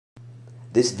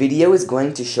This video is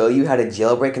going to show you how to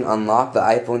jailbreak and unlock the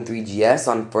iPhone 3GS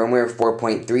on firmware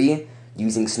 4.3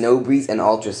 using Sn0wbreeze and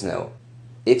Ultrasn0w.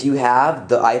 If you have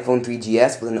the iPhone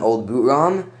 3GS with an old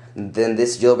bootrom, then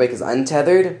this jailbreak is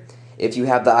untethered. If you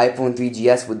have the iPhone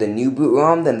 3GS with the new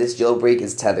bootrom, then this jailbreak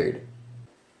is tethered.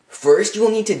 First, you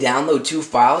will need to download two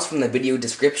files from the video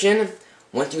description.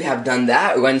 Once you have done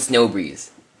that, run Sn0wbreeze.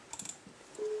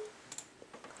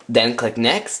 Then click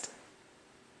Next.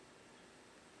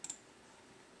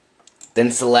 Then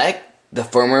select the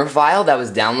firmware file that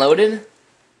was downloaded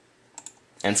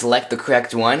and select the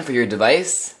correct one for your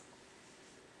device.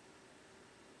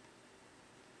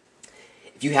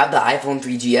 If you have the iPhone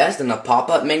 3GS, then a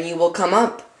pop-up menu will come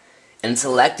up, and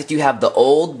select if you have the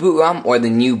old bootrom or the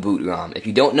new bootrom. If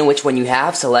you don't know which one you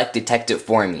have, select Detect It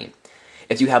For Me.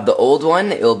 If you have the old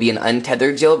one, it will be an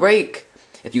untethered jailbreak.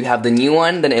 If you have the new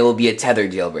one, then it will be a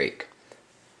tethered jailbreak.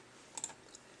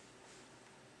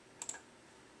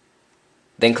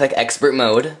 Then click Expert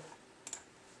Mode.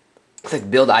 Click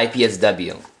Build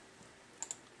IPSW.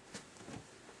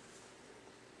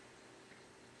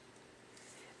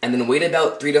 And then wait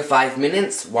about 3 to 5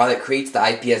 minutes while it creates the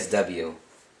IPSW.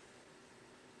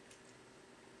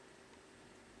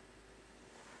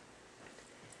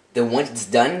 Then once it's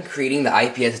done creating the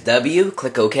IPSW,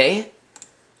 click OK.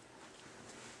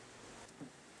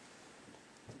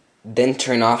 Then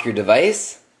turn off your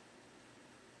device.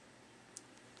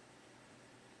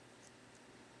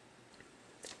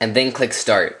 And then click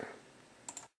Start.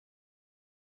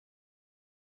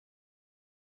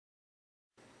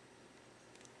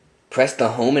 Press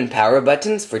the Home and Power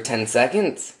buttons for 10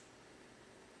 seconds.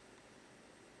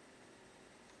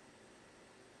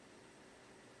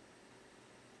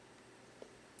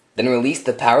 Then release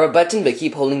the Power button, but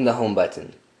keep holding the Home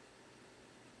button.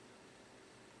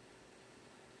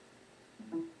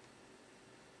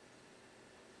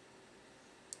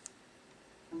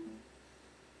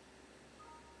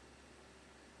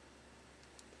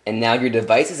 And now your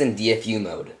device is in DFU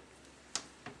mode.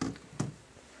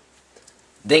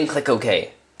 Then click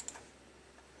OK.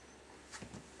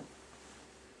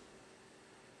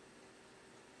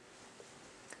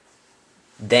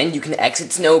 Then you can exit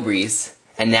Sn0wbreeze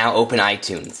and now open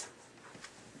iTunes.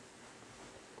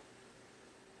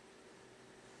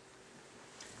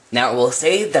 Now it will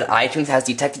say that iTunes has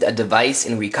detected a device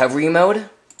in recovery mode.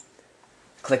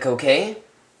 Click OK.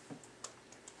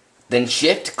 Then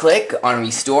shift-click on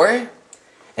Restore,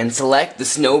 and select the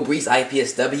Sn0wbreeze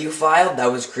IPSW file that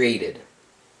was created.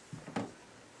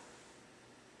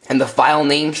 And the file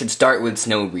name should start with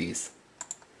Sn0wbreeze.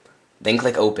 Then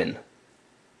click Open.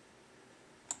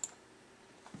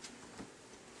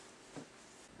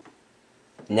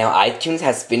 Now iTunes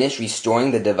has finished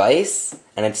restoring the device,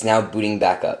 and it's now booting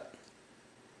back up.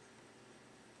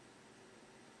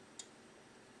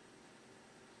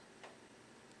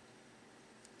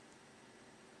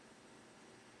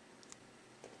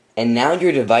 And now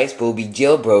your device will be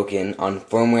jailbroken on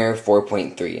firmware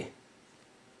 4.3.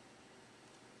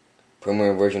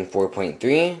 Firmware version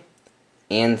 4.3,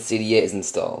 and Cydia is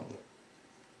installed.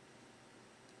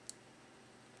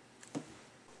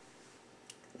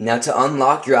 Now to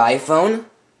unlock your iPhone,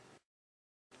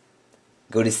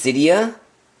 go to Cydia.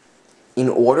 In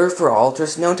order for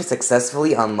Ultrasn0w to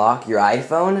successfully unlock your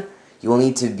iPhone, you will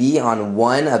need to be on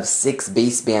one of 6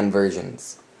 baseband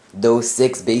versions. Those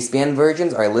 6 baseband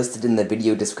versions are listed in the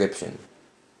video description.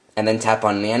 And then tap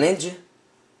on Manage.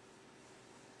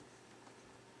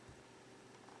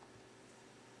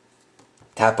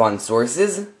 Tap on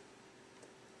Sources.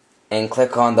 And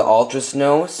click on the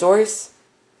Ultrasn0w source.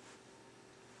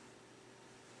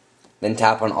 Then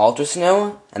tap on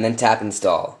Ultrasn0w, and then tap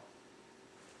Install.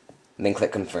 And then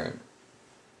click Confirm.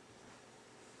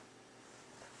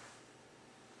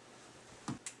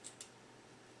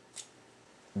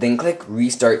 Then click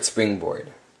Restart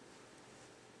Springboard.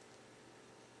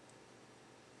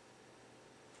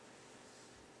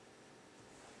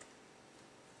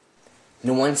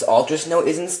 Now once Ultrasn0w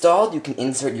is installed, you can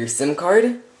insert your SIM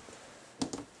card.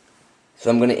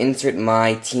 So I'm going to insert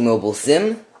my T-Mobile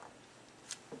SIM.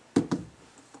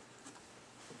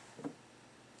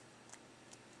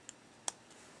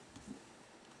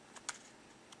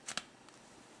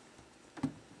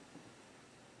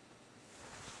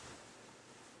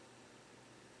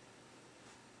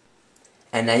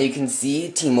 And now you can see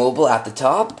T-Mobile at the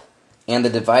top, and the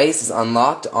device is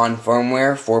unlocked on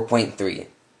firmware 4.3.